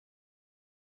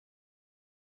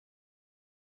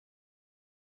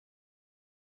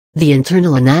The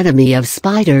internal anatomy of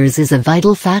spiders is a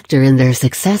vital factor in their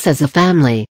success as a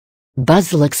family.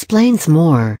 Buzzle explains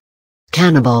more.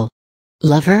 Cannibal.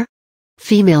 Lover?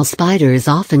 Female spiders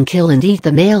often kill and eat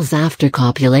the males after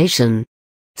copulation.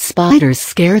 Spiders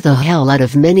scare the hell out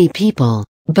of many people,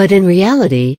 but in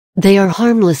reality, they are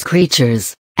harmless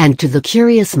creatures, and to the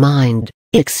curious mind,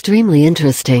 extremely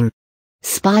interesting.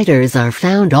 Spiders are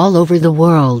found all over the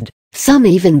world, some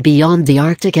even beyond the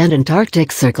Arctic and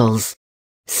Antarctic circles.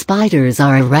 Spiders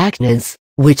are arachnids,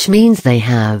 which means they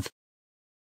have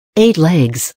 8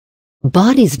 legs.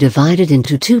 Bodies divided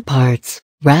into 2 parts,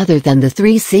 rather than the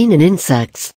 3 seen in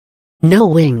insects. No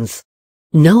wings.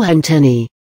 No antennae.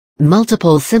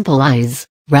 Multiple simple eyes,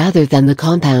 rather than the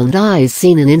compound eyes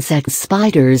seen in insects.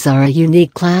 Spiders are a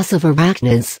unique class of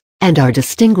arachnids, and are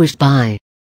distinguished by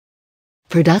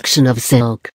production of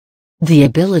silk. The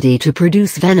ability to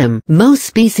produce venom. Most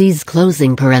species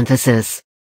closing parenthesis.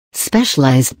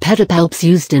 Specialized pedipalps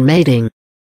used in mating.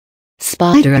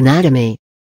 Spider anatomy.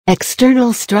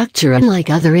 External structure. Unlike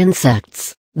other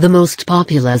insects, the most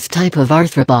populous type of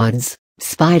arthropods,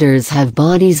 spiders have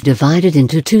bodies divided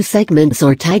into 2 segments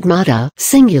or tagmata,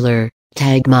 singular,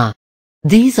 tagma.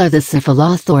 These are the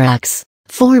cephalothorax,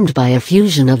 formed by a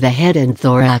fusion of the head and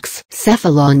thorax.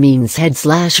 Cephalon means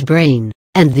head/brain,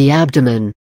 and the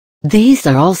abdomen. These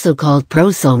are also called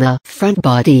prosoma, front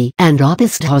body, and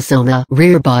opistosoma,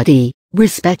 rear body,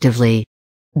 respectively.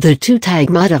 The 2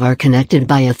 tagmata are connected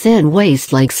by a thin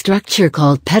waist-like structure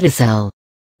called pedicel.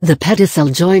 The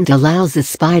pedicel joint allows the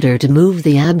spider to move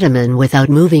the abdomen without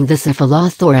moving the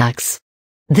cephalothorax.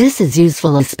 This is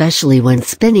useful especially when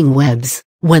spinning webs,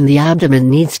 when the abdomen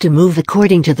needs to move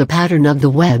according to the pattern of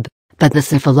the web, but the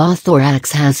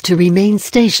cephalothorax has to remain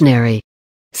stationary.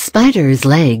 Spiders'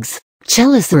 legs,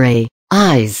 chelicerae,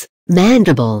 eyes,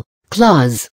 mandible,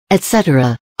 claws,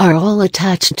 etc., are all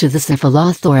attached to the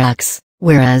cephalothorax,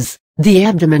 whereas the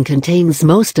abdomen contains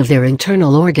most of their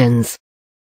internal organs.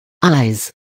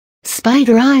 Eyes.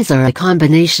 Spider eyes are a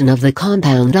combination of the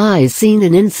compound eyes seen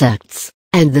in insects,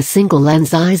 and the single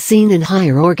lens eyes seen in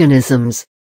higher organisms.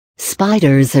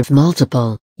 Spiders have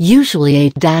multiple, usually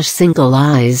 8 single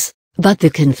eyes, but the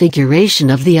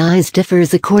configuration of the eyes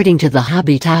differs according to the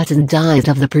habitat and diet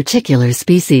of the particular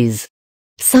species.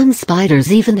 Some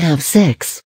spiders even have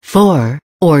 6, 4,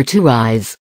 or 2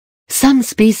 eyes. Some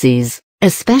species,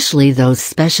 especially those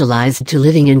specialized to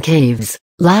living in caves,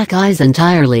 lack eyes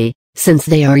entirely, since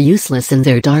they are useless in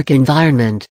their dark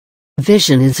environment.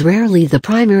 Vision is rarely the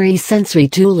primary sensory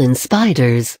tool in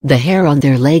spiders. The hair on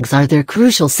their legs are their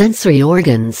crucial sensory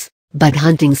organs, but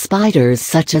hunting spiders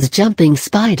such as jumping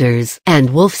spiders and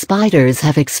wolf spiders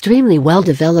have extremely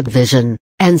well-developed vision,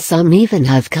 and some even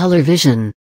have color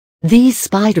vision. These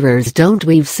spiderers don't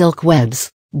weave silk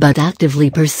webs, but actively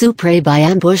pursue prey by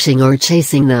ambushing or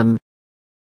chasing them.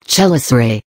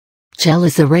 Chelicerae.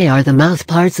 Chelicerae are the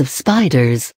mouthparts of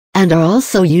spiders, and are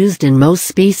also used in most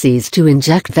species to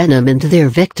inject venom into their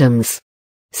victims.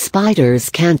 Spiders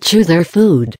can't chew their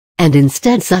food, and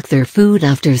instead suck their food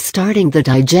after starting the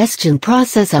digestion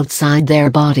process outside their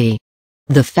body.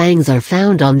 The fangs are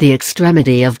found on the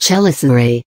extremity of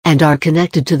chelicerae, and are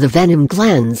connected to the venom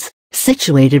glands,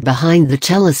 situated behind the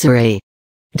chelicerae.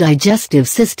 Digestive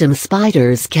system.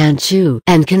 Spiders can't chew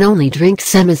and can only drink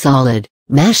semi-solid,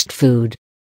 mashed food.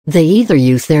 They either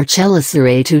use their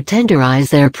chelicerae to tenderize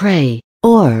their prey,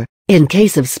 or, in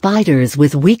case of spiders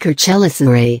with weaker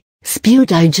chelicerae, spew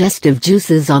digestive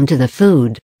juices onto the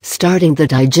food, starting the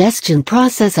digestion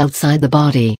process outside the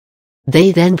body.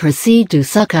 They then proceed to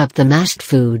suck up the mashed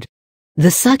food.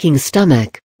 The sucking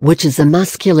stomach, which is a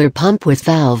muscular pump with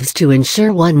valves to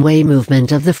ensure one-way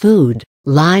movement of the food,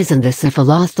 lies in the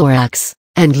cephalothorax,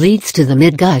 and leads to the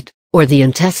midgut, or the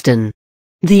intestine.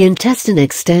 The intestine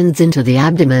extends into the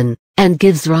abdomen, and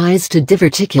gives rise to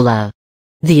diverticula.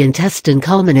 The intestine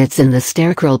culminates in the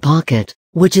stercal pocket,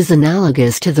 which is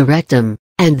analogous to the rectum,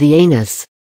 and the anus.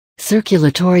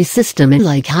 Circulatory system.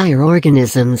 Unlike higher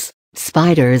organisms,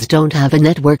 spiders don't have a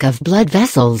network of blood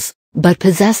vessels, but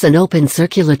possess an open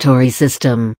circulatory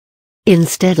system.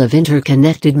 Instead of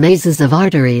interconnected mazes of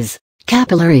arteries,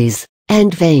 capillaries,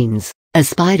 and veins, a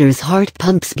spider's heart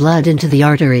pumps blood into the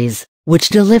arteries, which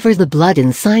deliver the blood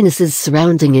in sinuses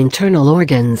surrounding internal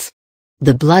organs.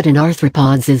 The blood in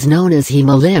arthropods is known as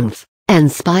hemolymph,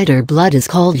 and spider blood is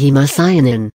called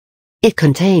hemocyanin. It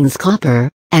contains copper,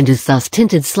 and is thus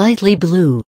tinted slightly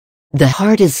blue. The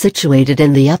heart is situated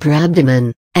in the upper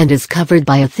abdomen, and is covered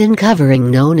by a thin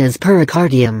covering known as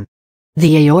pericardium.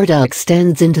 The aorta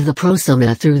extends into the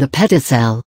prosoma through the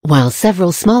pedicel, while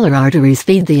several smaller arteries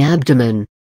feed the abdomen.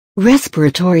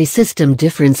 Respiratory system.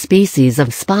 Different species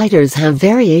of spiders have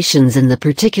variations in the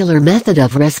particular method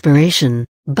of respiration,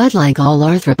 but like all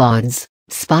arthropods,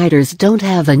 spiders don't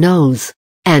have a nose,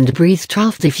 and breathe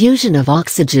trough diffusion of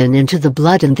oxygen into the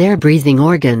blood in their breathing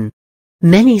organ.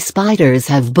 Many spiders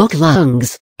have book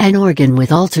lungs, an organ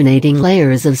with alternating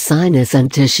layers of sinus and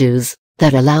tissues,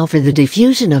 that allow for the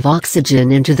diffusion of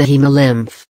oxygen into the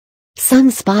hemolymph.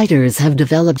 Some spiders have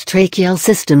developed tracheal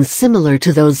systems similar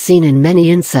to those seen in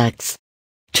many insects.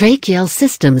 Tracheal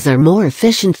systems are more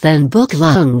efficient than book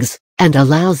lungs, and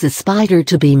allows the spider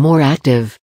to be more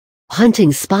active.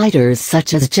 Hunting spiders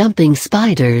such as jumping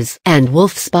spiders and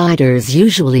wolf spiders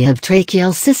usually have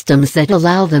tracheal systems that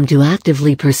allow them to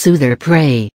actively pursue their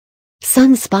prey.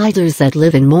 Some spiders that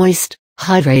live in moist,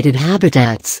 hydrated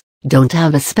habitats don't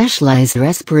have a specialized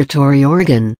respiratory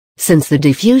organ, since the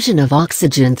diffusion of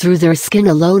oxygen through their skin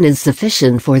alone is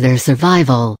sufficient for their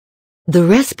survival. The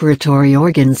respiratory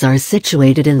organs are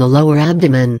situated in the lower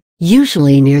abdomen,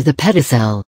 usually near the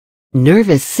pedicel.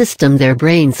 Nervous system. Their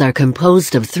brains are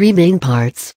composed of three main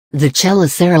parts: the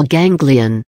cheliceraal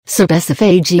ganglion,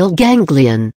 subesophageal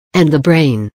ganglion, and the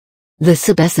brain. The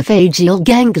subesophageal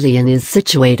ganglion is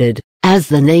situated, as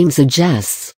the name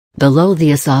suggests, below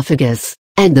the esophagus,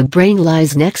 and the brain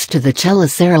lies next to the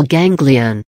cheliceraal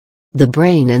ganglion. The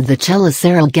brain and the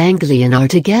cheliceraal ganglion are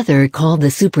together called the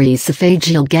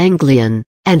supraesophageal ganglion,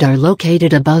 and are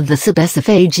located above the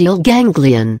subesophageal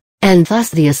ganglion, and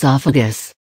thus the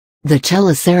esophagus. The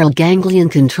cheliceraal ganglion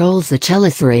controls the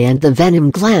chelicerae and the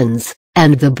venom glands,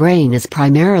 and the brain is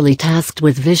primarily tasked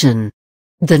with vision.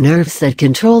 The nerves that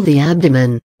control the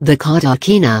abdomen, the cauda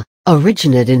equina,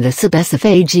 originate in the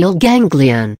subesophageal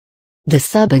ganglion. The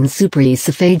sub- and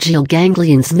supraesophageal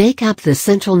ganglions make up the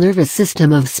central nervous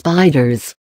system of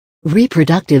spiders.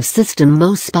 Reproductive system.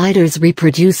 Most spiders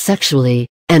reproduce sexually,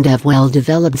 and have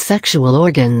well-developed sexual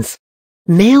organs.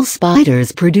 Male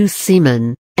spiders produce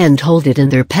semen, and hold it in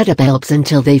their pedipalps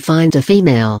until they find a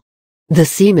female. The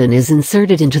semen is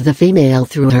inserted into the female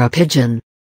through her pigeon.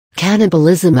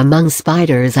 Cannibalism among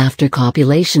spiders after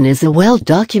copulation is a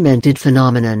well-documented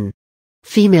phenomenon.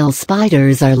 Female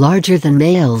spiders are larger than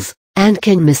males, and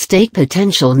can mistake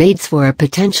potential mates for a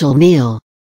potential meal.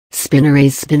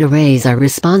 Spinnerets are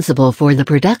responsible for the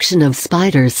production of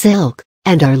spider silk,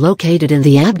 and are located in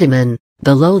the abdomen,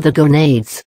 below the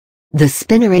gonades. The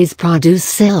spinnerets produce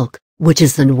silk, which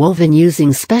is then woven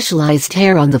using specialized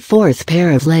hair on the fourth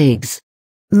pair of legs.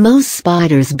 Most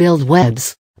spiders build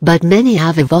webs, but many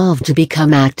have evolved to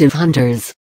become active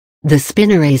hunters. The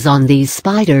spinnerets on these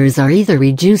spiders are either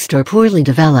reduced or poorly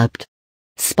developed.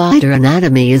 Spider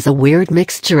anatomy is a weird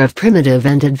mixture of primitive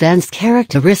and advanced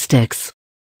characteristics.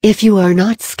 If you are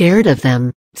not scared of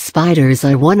them, spiders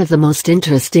are one of the most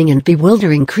interesting and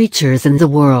bewildering creatures in the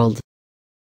world.